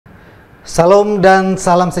Salam dan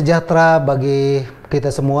salam sejahtera bagi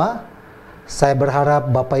kita semua. Saya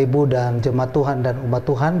berharap Bapak Ibu dan jemaat Tuhan dan umat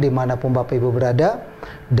Tuhan dimanapun Bapak Ibu berada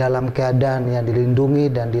dalam keadaan yang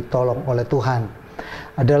dilindungi dan ditolong oleh Tuhan.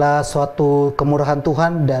 Adalah suatu kemurahan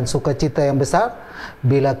Tuhan dan sukacita yang besar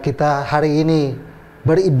bila kita hari ini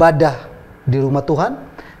beribadah di rumah Tuhan,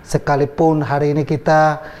 sekalipun hari ini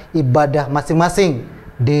kita ibadah masing-masing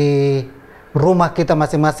di rumah kita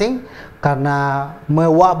masing-masing karena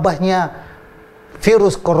mewabahnya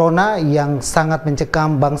virus corona yang sangat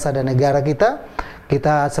mencekam bangsa dan negara kita.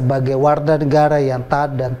 Kita sebagai warga negara yang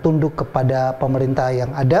taat dan tunduk kepada pemerintah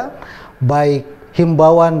yang ada, baik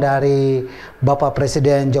himbauan dari Bapak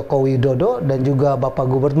Presiden Joko Widodo dan juga Bapak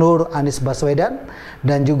Gubernur Anies Baswedan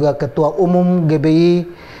dan juga Ketua Umum GBI,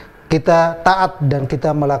 kita taat dan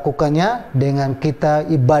kita melakukannya dengan kita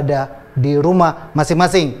ibadah di rumah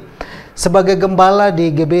masing-masing. Sebagai gembala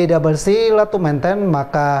di GBI Latumente,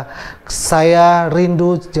 maka saya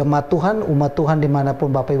rindu jemaat Tuhan, umat Tuhan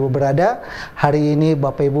dimanapun Bapak Ibu berada. Hari ini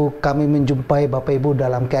Bapak Ibu kami menjumpai Bapak Ibu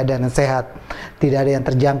dalam keadaan yang sehat. Tidak ada yang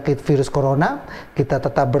terjangkit virus corona. Kita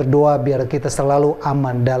tetap berdoa biar kita selalu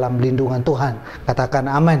aman dalam lindungan Tuhan.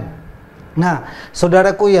 Katakan amin. Nah,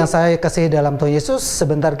 saudaraku yang saya kasihi dalam Tuhan Yesus,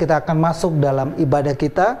 sebentar kita akan masuk dalam ibadah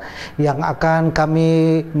kita yang akan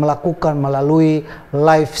kami melakukan melalui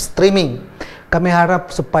live streaming. Kami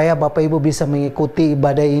harap supaya Bapak Ibu bisa mengikuti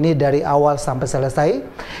ibadah ini dari awal sampai selesai,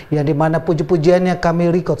 yang dimana puji-pujiannya kami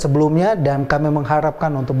record sebelumnya, dan kami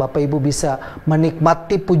mengharapkan untuk Bapak Ibu bisa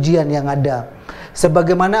menikmati pujian yang ada.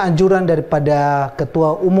 Sebagaimana anjuran daripada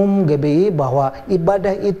Ketua Umum GBI bahwa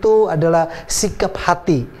ibadah itu adalah sikap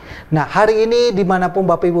hati. Nah, hari ini dimanapun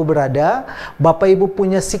Bapak Ibu berada, Bapak Ibu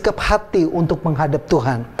punya sikap hati untuk menghadap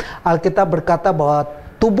Tuhan. Alkitab berkata bahwa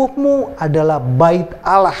tubuhmu adalah bait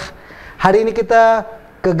Allah. Hari ini kita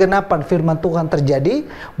kegenapan firman Tuhan terjadi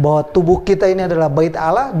bahwa tubuh kita ini adalah bait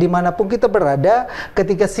Allah. Dimanapun kita berada,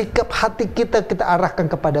 ketika sikap hati kita arahkan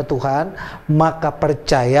kepada Tuhan, maka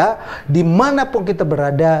percaya dimanapun kita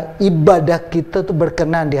berada, ibadah kita itu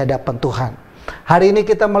berkenan di hadapan Tuhan. Hari ini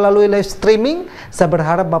kita melalui live streaming. Saya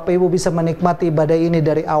berharap Bapak Ibu bisa menikmati ibadah ini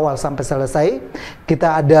dari awal sampai selesai.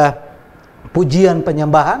 Kita ada pujian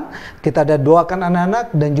penyembahan, kita ada doakan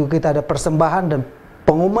anak-anak, dan juga kita ada persembahan dan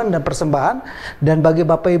pengumuman dan persembahan. Dan bagi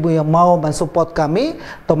Bapak Ibu yang mau mensupport kami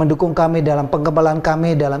atau mendukung kami dalam penggembalaan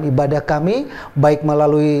kami, dalam ibadah kami, baik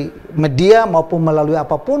melalui media maupun melalui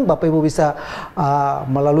apapun, Bapak Ibu bisa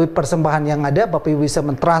melalui persembahan yang ada, Bapak Ibu bisa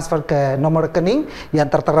mentransfer ke nomor rekening yang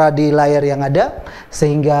tertera di layar yang ada,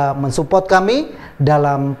 sehingga mensupport kami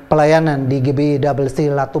dalam pelayanan di GBI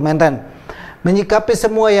Latumente. Menyikapi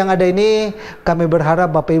semua yang ada ini, kami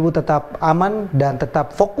berharap Bapak Ibu tetap aman dan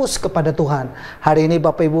tetap fokus kepada Tuhan. Hari ini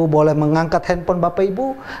Bapak Ibu boleh mengangkat handphone Bapak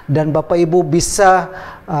Ibu, dan Bapak Ibu bisa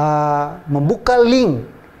membuka link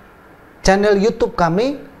channel YouTube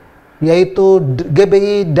kami, yaitu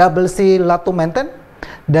GBI Latumente,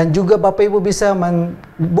 dan juga Bapak Ibu bisa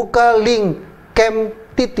membuka link camp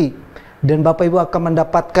Titi. Dan Bapak Ibu akan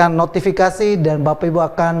mendapatkan notifikasi, dan Bapak Ibu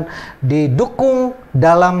akan didukung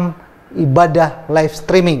dalam ibadah live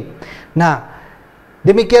streaming. Nah,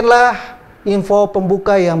 demikianlah info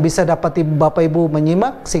pembuka yang bisa dapat Bapak Ibu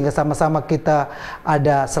menyimak, sehingga sama-sama kita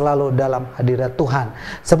ada selalu dalam hadirat Tuhan.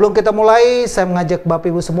 Sebelum kita mulai, saya mengajak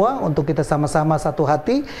Bapak Ibu semua untuk kita sama-sama satu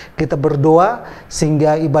hati, kita berdoa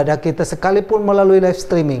sehingga ibadah kita sekalipun melalui live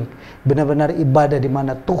streaming benar-benar ibadah di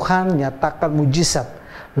mana Tuhan nyatakan mujizat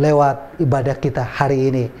lewat ibadah kita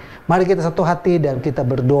hari ini. Mari kita satu hati dan kita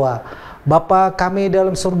berdoa. Bapa kami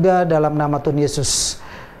dalam surga, dalam nama Tuhan Yesus,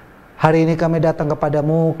 hari ini kami datang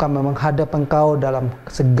kepadamu, kami menghadap Engkau dalam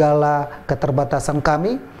segala keterbatasan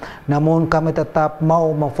kami, namun kami tetap mau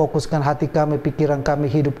memfokuskan hati kami, pikiran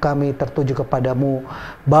kami, hidup kami tertuju kepadamu.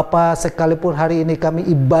 Bapa, sekalipun hari ini kami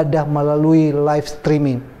ibadah melalui live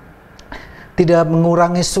streaming, tidak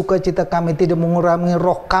mengurangi sukacita kami, tidak mengurangi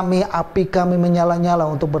roh kami, api kami menyala-nyala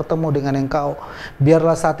untuk bertemu dengan Engkau.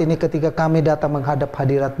 Biarlah saat ini ketika kami datang menghadap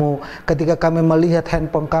hadirat-Mu, ketika kami melihat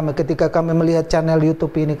handphone kami, ketika kami melihat channel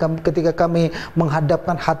YouTube ini, ketika kami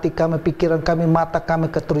menghadapkan hati kami, pikiran kami, mata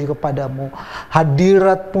kami ketuju kepadamu,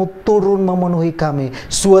 hadirat-Mu turun memenuhi kami.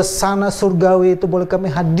 Suasana surgawi itu boleh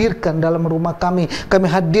kami hadirkan dalam rumah kami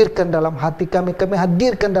hadirkan dalam hati kami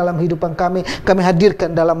hadirkan dalam hidupan kami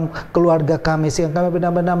hadirkan dalam keluarga kami, sehingga kami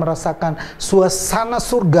benar-benar merasakan suasana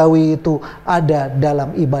surgawi itu ada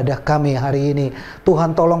dalam ibadah kami hari ini.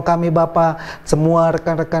 Tuhan tolong kami Bapa, semua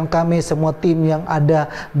rekan-rekan kami, semua tim yang ada,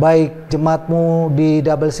 baik jemaat-Mu di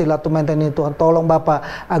Double Silatu Maintain ini, Tuhan tolong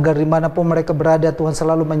Bapa, agar dimanapun mereka berada, Tuhan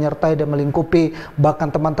selalu menyertai dan melingkupi, bahkan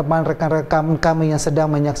teman-teman rekan-rekan kami yang sedang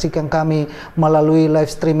menyaksikan kami melalui live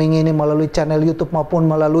streaming ini, melalui channel YouTube maupun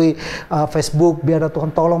melalui Facebook. Biar Tuhan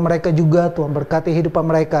tolong mereka juga, Tuhan berkati hidupan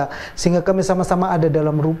mereka, sehingga kami sama-sama ada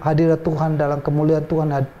dalam hadirat Tuhan, dalam kemuliaan Tuhan,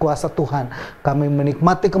 kuasa Tuhan. Kami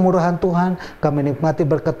menikmati kemurahan Tuhan, kami menikmati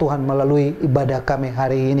berkat Tuhan melalui ibadah kami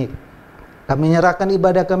hari ini. Kami menyerahkan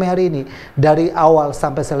ibadah kami hari ini dari awal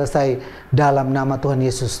sampai selesai dalam nama Tuhan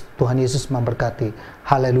Yesus. Tuhan Yesus memberkati.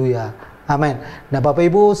 Haleluya. Amin. Nah Bapak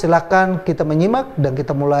Ibu, silakan kita menyimak dan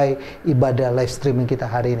kita mulai ibadah live streaming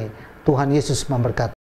kita hari ini. Tuhan Yesus memberkati.